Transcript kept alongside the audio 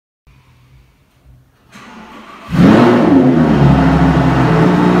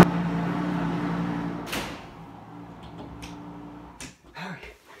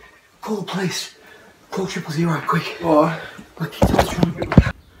Please. Call 000 quick. Why? My kids are trying to get my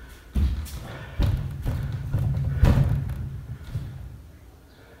car.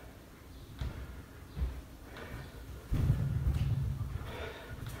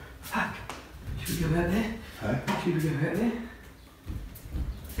 Fuck. Should we go out there? Hey? Should we go out there?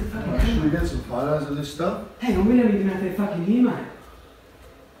 Should we get some photos of this stuff? Hang on, we don't even know if they're fucking here, mate.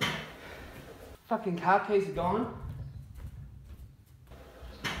 Fucking car keys are gone.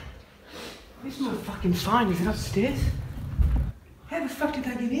 Where's my fucking phone? Is it upstairs? How the fuck did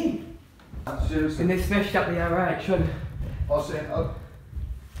they get in? Seriously? And they smashed up the R8, should I'll send up.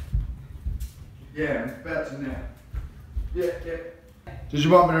 Yeah, I'm about to now. Yeah. Did you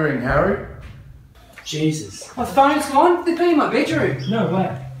want me to ring Harry? Jesus. My phone's gone? They've been in my bedroom. No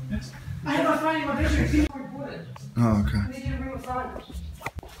way. I had my phone in my bedroom. It's more important. Oh, okay. I need you to ring my phone.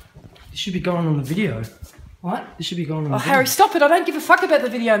 This should be going on the video. What? This should be going on the Oh, video. Harry, stop it. I don't give a fuck about the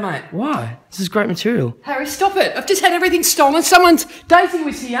video, mate. Why? This is great material. Harry, stop it. I've just had everything stolen. Daisy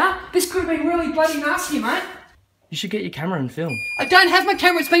was here. This could have been really bloody nasty, mate. You should get your camera and film. I don't have my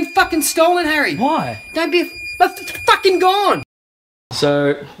camera. It's been fucking stolen, Harry. Why? Don't be... It's fucking gone.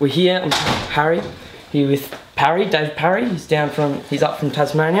 So, we're here with Harry. Here with Parry, Dave Parry. He's up from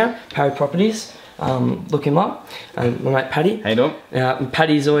Tasmania, Parry Properties. Look him up. And my mate Paddy. Hey dog.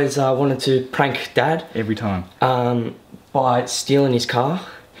 Paddy's always wanted to prank Dad. Every time. By stealing his car.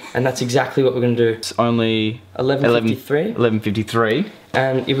 And that's exactly what we're going to do. It's only 11:53. 11:53.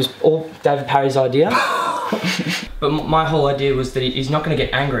 And it was all David Parry's idea. But my whole idea was that he's not going to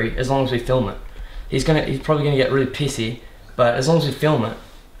get angry as long as we film it. He's probably going to get really pissy, but as long as we film it,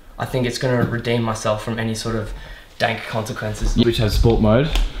 I think it's going to redeem myself from any sort of dank consequences. Which has sport mode.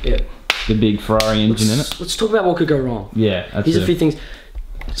 Yeah. The big Ferrari engine in it. Let's talk about what could go wrong. Yeah, that's Here's a few things.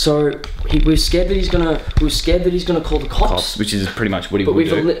 So we're scared that he's gonna call the cops. Which is pretty much what he But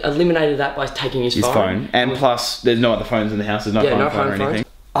would we've do. eliminated that by taking his phone. And plus, there's no other phones in the house. There's no phone or anything.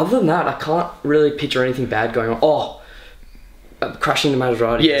 Other than that, I can't really picture anything bad going on. Oh, crashing the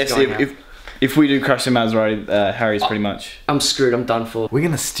Maserati. Yes, if we do crash the Maserati, Harry's pretty much... I'm screwed. I'm done for. We're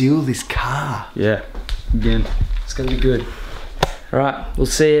gonna steal this car. Yeah. Again. It's gonna be good. All right, we'll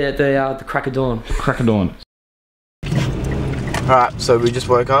see you at the crack of dawn. Crack of dawn. Alright, so we just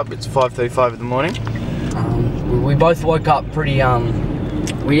woke up. It's 5:35 in the morning. We both woke up pretty.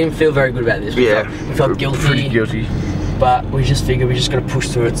 We didn't feel very good about this. We felt guilty. Pretty guilty. But we just figured we just got to push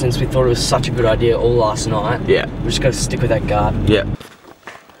through it since we thought it was such a good idea all last night. Yeah. We just got to stick with that guard. Yeah.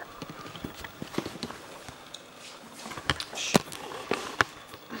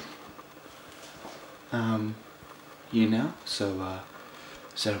 Here now, so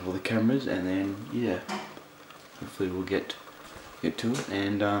set up all the cameras and then yeah, hopefully we'll get to it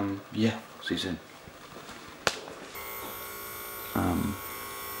and yeah, see you soon.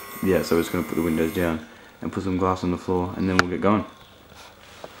 Yeah, so we're just gonna put the windows down and put some glass on the floor and then we'll get going.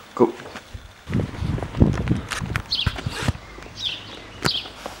 Cool.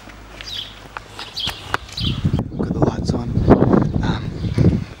 Got the lights on. We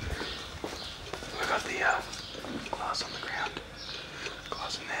got the glass on the ground,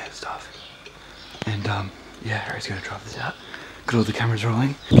 glass in there and stuff. And yeah, Harry's gonna drive this out. Got all the cameras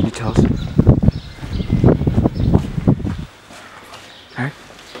rolling. Can you tell us? Harry?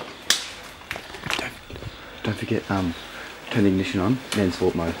 Don't forget, turn the ignition on, then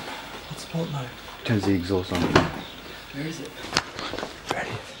sport mode. What's sport mode? Turns the exhaust on. Where is it?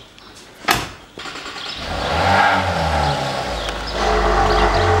 Ready?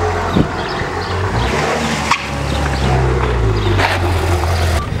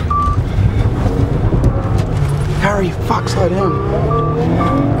 Harry, fuck, slow down.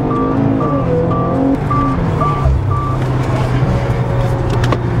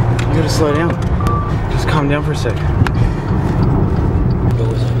 You gotta slow down. Just calm down for a sec.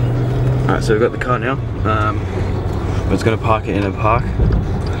 Alright, so we've got the car now. We're just gonna park it in a park.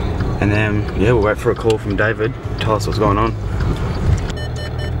 And then, yeah, we'll wait for a call from David. Tell us what's going on.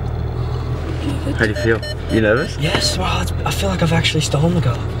 How do you feel? You nervous? Yes, well, I feel like I've actually stolen the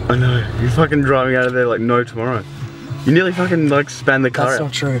car. I know. You're fucking driving out of there like no tomorrow. You nearly fucking like spanned the car That's out.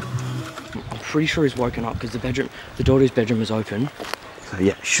 not true. I'm pretty sure he's woken up because the daughter's bedroom was open. So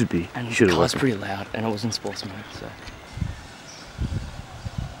yeah, it should be. And Should the have car's woken. pretty loud and it was in sports mode, so.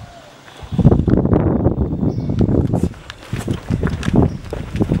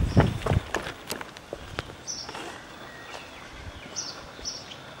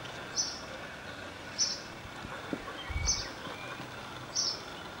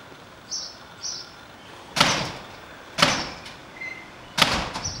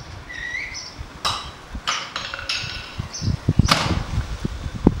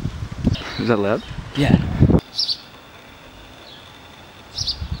 that loud? Yeah.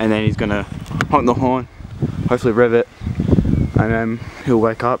 And then he's gonna honk the horn, hopefully rev it, and then he'll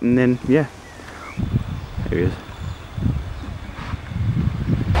wake up, and then yeah, there he is.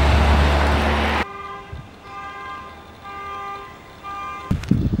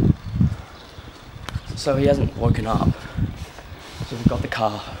 So he hasn't woken up. So we got the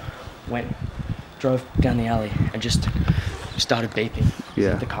car, drove down the alley, and just started beeping.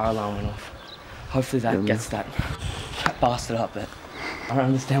 Yeah. So the car alarm went off. Hopefully that gets that bastard up, but I don't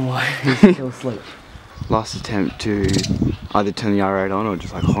understand why he's still asleep. Last attempt to either turn the R8 on or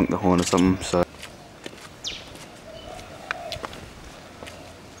just like honk the horn or something, so.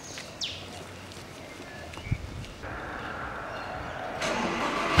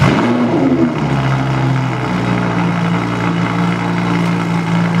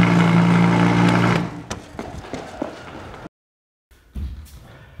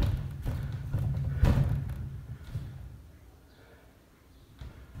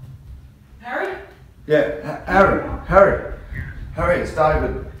 Yeah, Harry, it's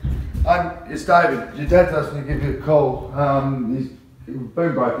David. It's David. Your dad asked me to give you a call. He's been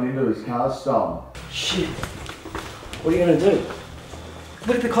broken into, his car's stolen. Shit. What are you gonna do?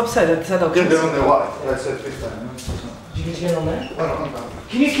 What did the cops say? They said they'll They're kill on us. their way. They said 15 minutes or something. Did you get on there?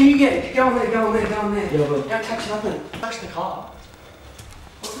 Can you go on there? Yeah, but Don't touch nothing. smash the car.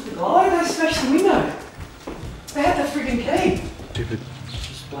 What's with the guy? Why did they smash the window? They had the freaking key. Stupid.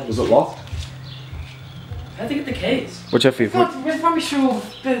 Was it locked? How'd they get the keys? Watch out for your foot. God, there's rubbish through all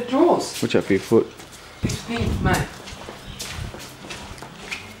the drawers. Watch out for your foot. This thing, mate.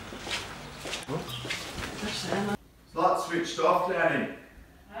 Light switched off, Danny.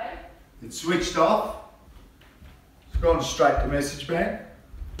 Hey? It's switched off. It's gone straight to message bank.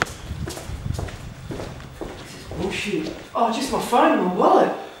 Bullshit. Oh, just my phone and my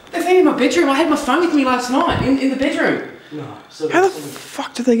wallet. They've been in my bedroom. I had my phone with me last night in the bedroom. No. So How the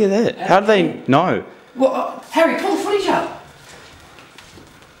fuck did they get there? How do they know? Well, Harry, pull the footage up.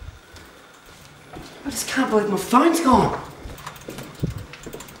 I just can't believe my phone's gone.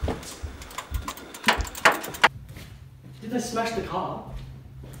 Did they smash the car?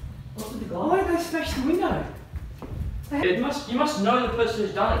 What's with the guy? Why did they smash the window? You must know the person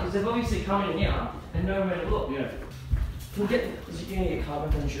who's done it because they've obviously come in here and know where to look. Yeah. Can you get? Is you gonna get car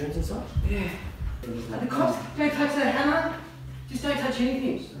back insurance and stuff? Yeah. And the cops, don't touch that hammer. Just don't touch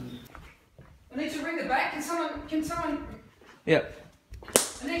anything. I need to ring the back. Can someone? Yep.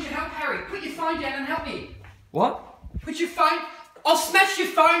 I need your help, Harry. Put your phone down and help me. What? Put your phone. I'll smash your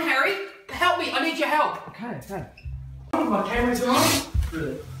phone, Harry. Help me. I need your help. Okay. My cameras are on.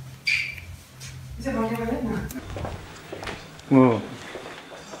 Really? Is that my camera? No. Whoa.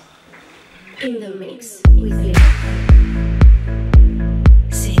 In the mix with you.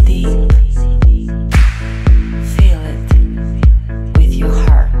 See deep. Feel it with your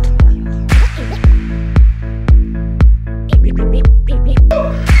heart.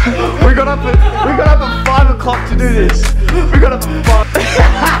 We got up at 5 o'clock to do this. We got up at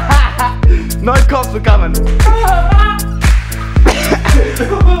 5. No cops were coming.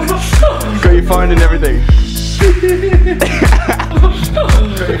 Got your phone and everything.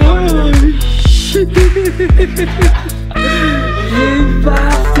 You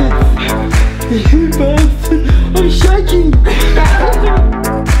bastard! You bastard! I'm shaking!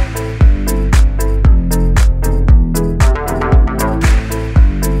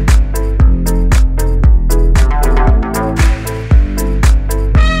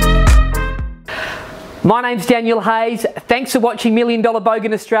 My name's Daniel Hayes. Thanks for watching $1 Million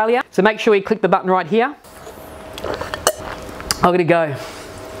Bogan Australia. So make sure you click the button right here. I'm gonna go.